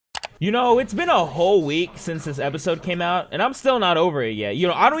You know, it's been a whole week since this episode came out, and I'm still not over it yet. You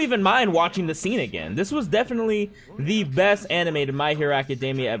know, I don't even mind watching the scene again. This was definitely the best animated My Hero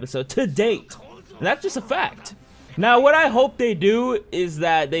Academia episode to date. And that's just a fact. Now, what I hope they do is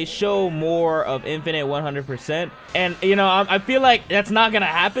that they show more of Infinite 100%. And, you know, I feel like that's not going to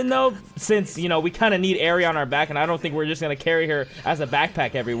happen, though, since, you know, we kind of need Eri on our back, and I don't think we're just going to carry her as a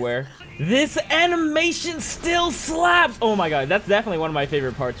backpack everywhere. This animation still slaps! Oh my god, that's definitely one of my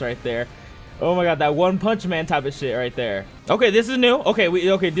favorite parts right there. Oh my god, that One Punch Man type of shit right there. Okay, this is new.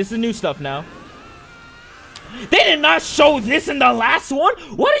 Okay, this is new stuff now. They did not show this in the last one!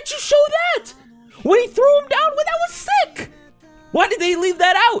 Why did you show that? When he threw him down, that was sick! Why did they leave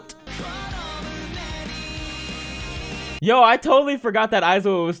that out? Yo, I totally forgot that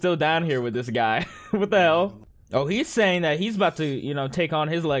Aizawa was still down here with this guy. What the hell? Oh, he's saying that he's about to, you know, take on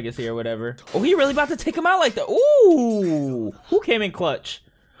his legacy or whatever. Oh, he really about to take him out like that? Ooh! Who came in clutch?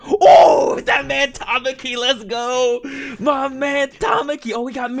 Oh, that man Tamaki, let's go! My man Tamaki! Oh,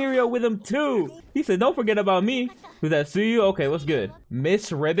 we got Mirio with him too! He said, don't forget about me. Who's that, Suyu? Okay, what's good?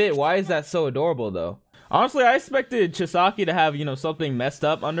 Miss Ribbit? Why is that so adorable, though? Honestly, I expected Chisaki to have, you know, something messed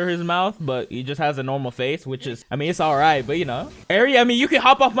up under his mouth, but he just has a normal face, which is, I mean, it's alright, but you know. Eri, I mean, you can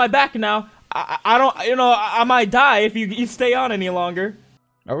hop off my back now. I don't, you know, I might die if you stay on any longer.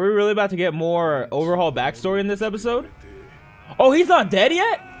 Are we really about to get more overhaul backstory in this episode? Oh, he's not dead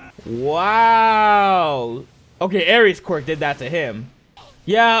yet? Wow. Okay, Eri's quirk did that to him.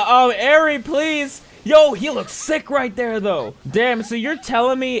 Yeah, Eri, please. Yo, he looks sick right there, though. Damn, so you're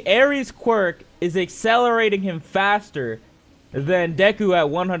telling me Eri's quirk is accelerating him faster than Deku at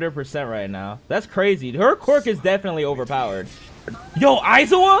 100% right now? That's crazy. Her quirk is definitely overpowered. Yo,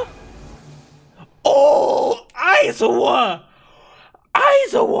 Aizawa? Oh, Aizawa!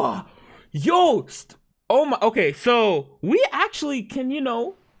 Aizawa! Yo! Oh my, okay, so we actually can, you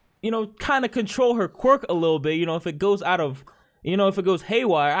know, kind of control her quirk a little bit. You know, if it goes out of, you know, if it goes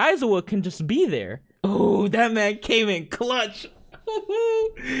haywire, Aizawa can just be there. Oh, that man came in clutch.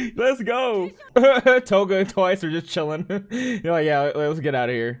 Let's go. Toga and Twice are just chilling. You're like, yeah, let's get out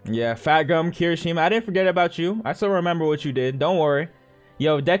of here. Yeah, Fat Gum, Kirishima, I didn't forget about you. I still remember what you did. Don't worry.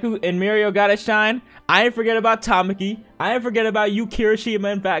 Yo, Deku and Mirio gotta shine. I didn't forget about Tamaki. I didn't forget about you,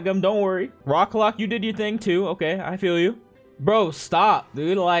 Kirishima and Fat Gum. Don't worry. Rocklock, you did your thing too. Okay, I feel you. Bro, stop,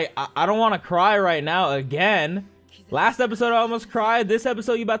 dude. Like, I don't want to cry right now again. Last episode, I almost cried. This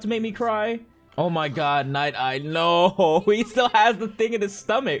episode, you about to make me cry? Oh my god, Night Eye. No, he still has the thing in his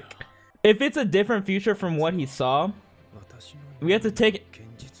stomach. If it's a different future from what he saw, we have to take it.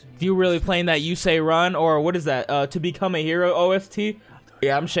 You really playing that You Say Run? Or what is that? To Become a Hero OST?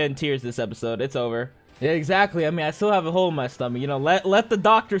 Yeah, I'm shedding tears this episode. It's over. Yeah, exactly. I mean, I still have a hole in my stomach. You know, let the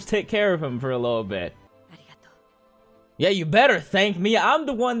doctors take care of him for a little bit. Yeah, you better thank me. I'm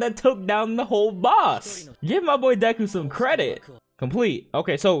the one that took down the whole boss. Give my boy Deku some credit. Complete.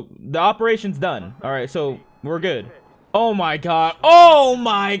 Okay, so the operation's done. All right, so we're good. Oh my god. Oh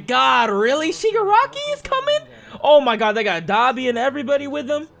my god. Really? Shigaraki is coming? Oh my god, they got Dabi and everybody with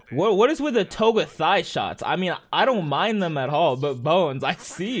them. What is with the Toga thigh shots? I mean, I don't mind them at all, but Bones, I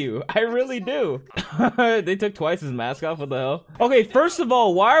see you. I really do. They took Twice's mask off. What the hell? Okay, first of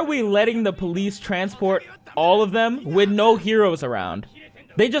all, why are we letting the police transport all of them with no heroes around?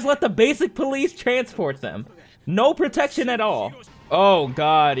 They just let the basic police transport them. No protection at all. Oh,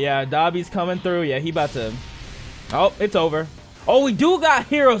 God. Yeah, Dabi's coming through. Yeah, he about to... Oh, it's over. Oh, we do got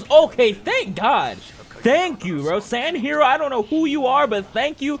heroes. Okay, thank God. Thank you, bro. Sand Hero, I don't know who you are, but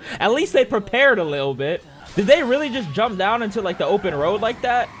thank you. At least they prepared a little bit. Did they really just jump down into, like, the open road like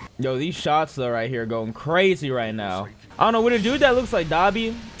that? Yo, these shots, though, right here going crazy right now. I don't know, with a dude that looks like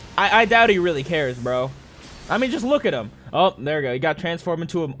Dabi, I doubt he really cares, bro. I mean, just look at him. Oh, there we go. He got transformed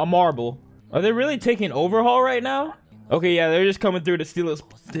into a marble. Are they really taking overhaul right now? Okay, yeah, they're just coming through to steal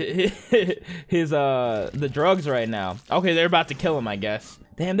the drugs right now. Okay, they're about to kill him, I guess.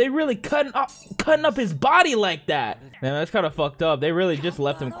 Damn, they really cutting up his body like that. Man, that's kind of fucked up. They really just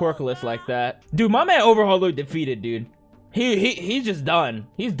left him quirkless like that. Dude, my man Overhaul looked defeated, dude. He's just done.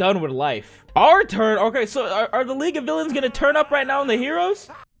 He's done with life. Our turn. Okay, so are the League of Villains gonna turn up right now on the heroes?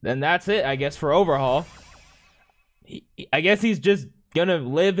 Then that's it, I guess, for Overhaul. I guess he's just gonna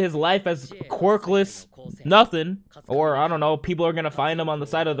live his life as quirkless nothing. Or, I don't know, people are gonna find him on the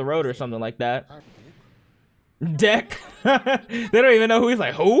side of the road or something like that. Deck. They don't even know who he's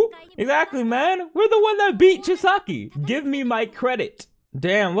like. Who? Exactly, man. We're the one that beat Chisaki. Give me my credit.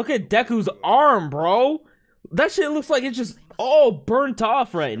 Damn, look at Deku's arm, bro. That shit looks like it's just all burnt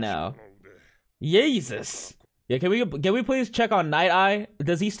off right now. Jesus. Yeah, can we please check on Night Eye?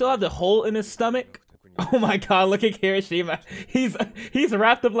 Does he still have the hole in his stomach? Oh my god, look at Kirishima. He's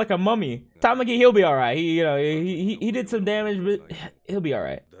wrapped up like a mummy. Tamaki, he'll be alright. He did some damage, but he'll be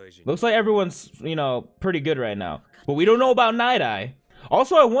alright. Looks like everyone's, pretty good right now. But we don't know about Night Eye.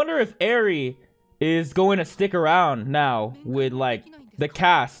 Also, I wonder if Eri is going to stick around now with, like, the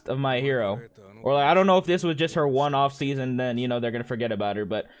cast of My Hero. Or, like, I don't know if this was just her one-off season, then, they're gonna forget about her.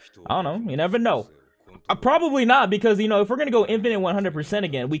 But, I don't know. You never know. Probably not, because, if we're gonna go infinite 100%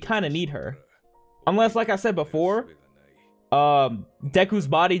 again, we kind of need her. Unless, like I said before, Deku's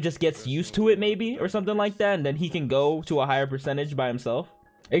body just gets used to it, maybe, or something like that, and then he can go to a higher percentage by himself.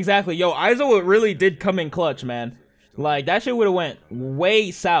 Exactly. Yo, Aizawa really did come in clutch, man. Like, that shit would have went way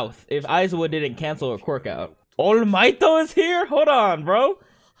south if Aizawa didn't cancel her quirk out. All Might-though is here? Hold on, bro.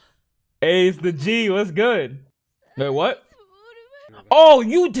 Hey, it's the G. What's good? Wait, what? Oh,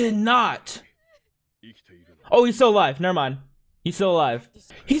 you did not. Oh, he's still alive. Never mind. He's still alive.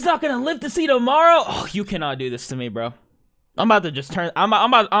 He's not gonna live to see tomorrow? Oh, you cannot do this to me, bro. I'm about to just turn...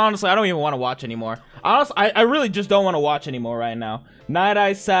 honestly, I don't even want to watch anymore. Honestly, I really just don't want to watch anymore right now. Night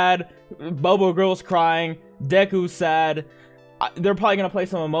Eye's sad. Bobo Girl's crying. Deku's sad. They're probably gonna play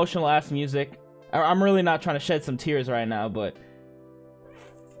some emotional-ass music. I'm really not trying to shed some tears right now, but...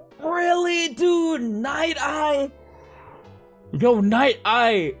 Really, dude? Night Eye? Yo, Night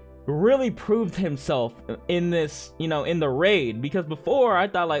Eye really proved himself in this, in the raid, because before I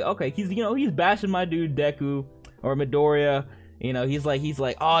thought, like, okay, he's bashing my dude Deku or Midoriya, he's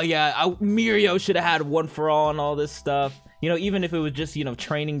like, oh yeah, Mirio should have had one for all and all this stuff, even if it was just,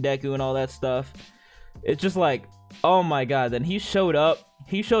 training Deku and all that stuff. It's just like, oh my god. Then he showed up,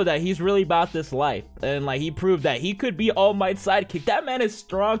 he showed that he's really about this life, and like, he proved that he could be All Might's sidekick. That man is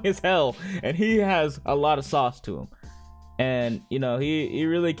strong as hell, and he has a lot of sauce to him. And, he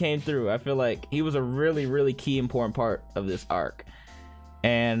really came through. I feel like he was a really, really key important part of this arc.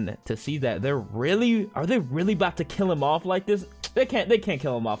 And to see that are they really about to kill him off like this? They can't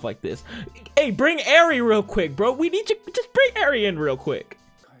kill him off like this. Hey, bring Eri real quick, bro. We need you, just bring Eri in real quick.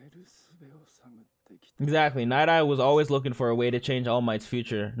 Exactly. Night Eye was always looking for a way to change All Might's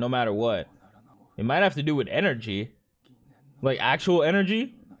future, no matter what. It might have to do with energy. Like actual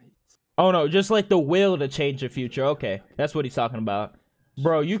energy? Oh no, just like the will to change the future. Okay, that's what he's talking about.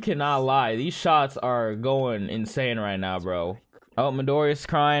 Bro, you cannot lie. These shots are going insane right now, bro. Oh, Midoriya's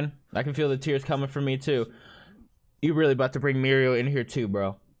crying. I can feel the tears coming from me too. You really about to bring Mirio in here too,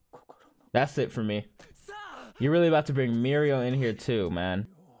 bro. That's it for me. You're really about to bring Mirio in here too, man.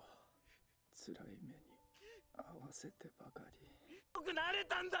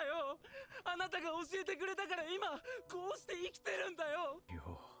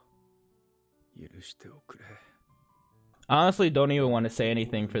 I honestly don't even want to say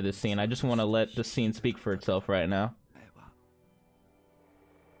anything for this scene. I just want to let the scene speak for itself right now.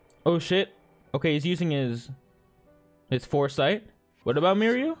 Oh shit. Okay, he's using his foresight. What about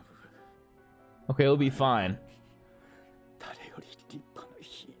Mirio? Okay, it'll be fine.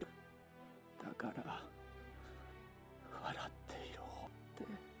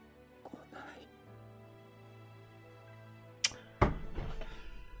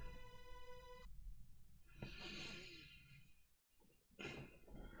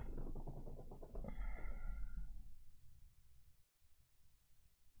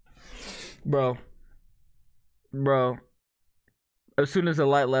 Bro, as soon as the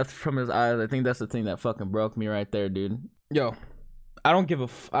light left from his eyes, I think that's the thing that fucking broke me right there, dude. Yo, I don't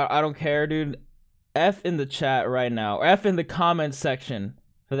give I don't care, dude. F in the chat right now, or F in the comment section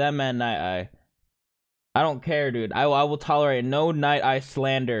for that man Night Eye. I don't care, dude. I will tolerate no Night Eye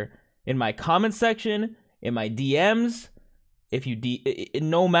slander in my comment section, in my DMs,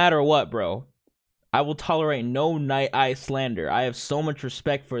 no matter what, bro. I will tolerate no Night Eye slander. I have so much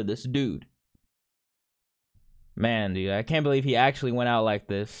respect for this dude. Man, dude, I can't believe he actually went out like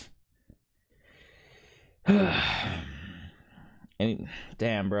this. And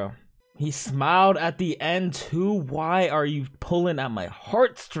damn, bro. He smiled at the end too. Why are you pulling at my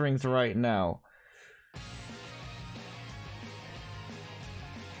heartstrings right now?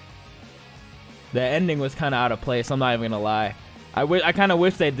 The ending was kind of out of place, I'm not even gonna lie. I kind of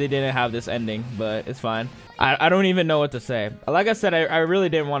wish they didn't have this ending, but it's fine. I don't even know what to say. Like I said, I really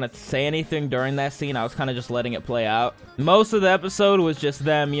didn't want to say anything during that scene. I was kind of just letting it play out. Most of the episode was just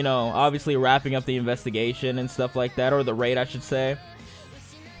them, obviously wrapping up the investigation and stuff like that, or the raid, I should say.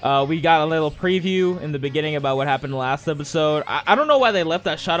 We got a little preview in the beginning about what happened last episode. I don't know why they left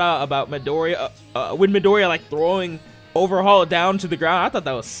that shot out about Midoriya, with Midoriya like throwing Overhaul down to the ground. I thought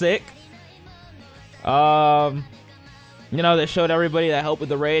that was sick. They showed everybody that helped with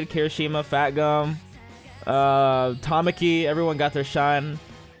the raid. Kirishima, Fat Gum, Tamaki, everyone got their shine.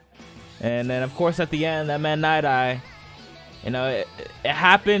 And then of course at the end, that man Night Eye, you know, it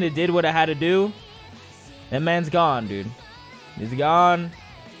happened. It did what it had to do. That man's gone, dude. He's gone.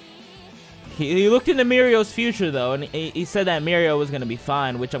 He looked into Mirio's future though, and he said that Mirio was gonna be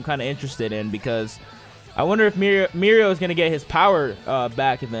fine, which I'm kind of interested in, because I wonder if Mirio is gonna get his power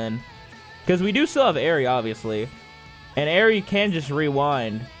back then, because we do still have Eri, obviously, and Eri can just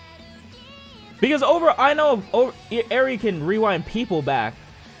rewind. Because I know Eri can rewind people back,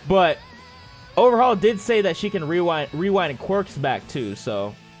 but Overhaul did say that she can rewind quirks back too,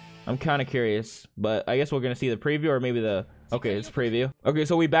 so I'm kind of curious. But I guess we're gonna see the preview, or maybe the... Okay, it's preview. Okay,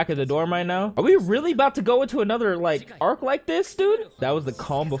 so we back at the dorm right now. Are we really about to go into another, like, arc like this, dude? That was the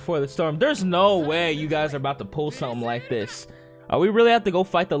calm before the storm. There's no way you guys are about to pull something like this. Are we really have to go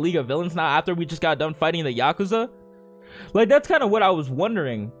fight the League of Villains now after we just got done fighting the Yakuza? Like, that's kind of what I was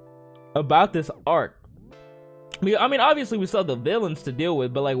wondering about this arc. I mean, obviously we still have the villains to deal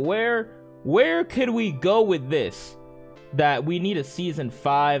with, but, like, where could we go with this that we need a season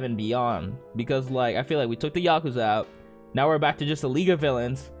 5 and beyond? Because, like, I feel like we took the Yakuza out. Now we're back to just a League of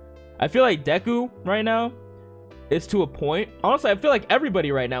Villains. I feel like Deku right now is to a point. Honestly, I feel like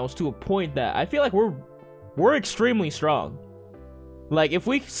everybody right now is to a point that I feel like we're extremely strong. Like, if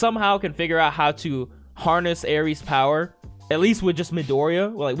we somehow can figure out how to harness Eri's power, at least with just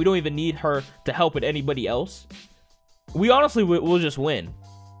Midoriya, like, we don't even need her to help with anybody else, we honestly will just win.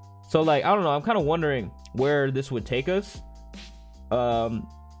 So, like, I don't know. I'm kind of wondering where this would take us. I'm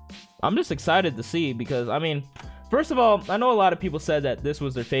just excited to see, because, I mean... First of all, I know a lot of people said that this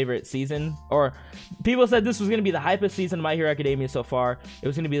was their favorite season, or people said this was going to be the hypest season of My Hero Academia so far. It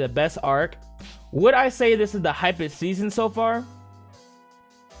was going to be the best arc. Would I say this is the hypest season so far?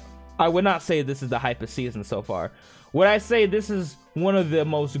 I would not say this is the hypest season so far. Would I say this is one of the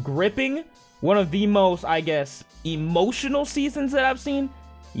most gripping, one of the most, I guess, emotional seasons that I've seen?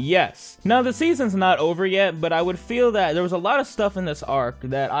 Yes. Now, the season's not over yet, but I would feel that there was a lot of stuff in this arc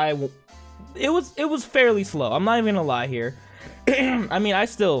that it was fairly slow. I'm not even gonna lie here. I mean, I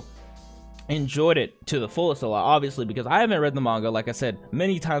still enjoyed it to the fullest a lot, obviously, because I haven't read the manga, like I said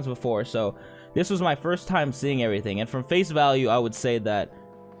many times before, so this was my first time seeing everything, and from face value, I would say that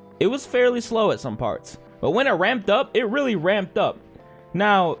it was fairly slow at some parts. But when it ramped up, it really ramped up.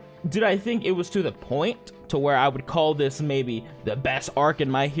 Now, did I think it was to the point to where I would call this maybe the best arc in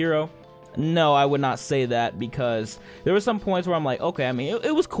My Hero? No, I would not say that, because there were some points where I'm like, okay, I mean,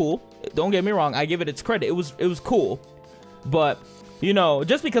 it was cool. Don't get me wrong, I give it its credit. It was cool. But, you know,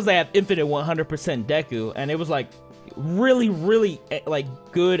 just because they have infinite 100% Deku, and it was like really, really like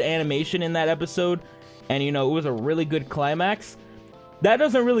good animation in that episode, and, you know, it was a really good climax, that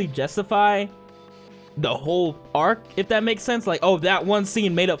doesn't really justify the whole arc, if that makes sense. Like, oh, that one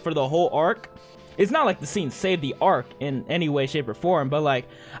scene made up for the whole arc. It's not like the scene saved the arc in any way, shape, or form, but, like,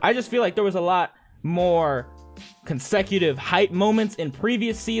 I just feel like there was a lot more consecutive hype moments in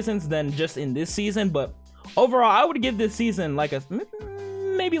previous seasons than just in this season. But overall, I would give this season like a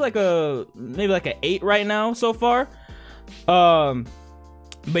maybe like an 8 right now so far. But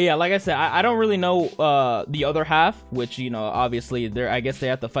yeah, like I said, I don't really know the other half, which, you know, obviously I guess they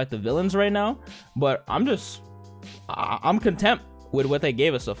have to fight the villains right now, but I'm content with what they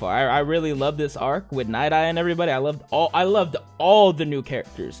gave us so far. I really love this arc with Night Eye and everybody. I loved all the new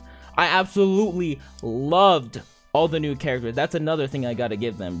characters. I absolutely loved all the new characters. That's another thing I gotta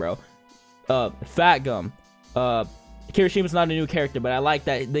give them, bro. Fat Gum. Kirishima's not a new character, but I like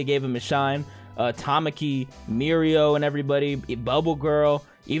that they gave him a shine. Tamaki, Mirio, and everybody. Bubble Girl.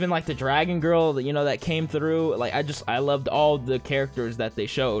 Even like the Dragon Girl, you know, that came through. Like, I loved all the characters that they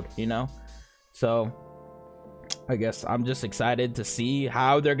showed, you know? So I guess I'm just excited to see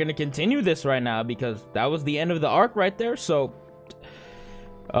how they're gonna continue this right now, because that was the end of the arc right there. So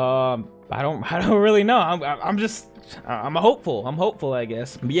I don't really know. I'm hopeful, I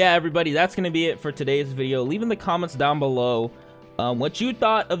guess. But yeah, everybody, that's gonna be it for today's video. Leave in the comments down below what you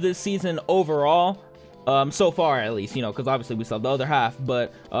thought of this season overall, so far at least, you know, because obviously we still have the other half.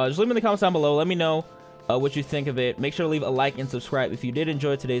 But just leave in the comments down below. Let me know what you think of it. Make sure to leave a like and subscribe if you did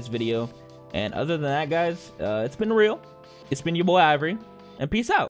enjoy today's video. And other than that, guys, it's been real. It's been your boy Ivory, and peace out.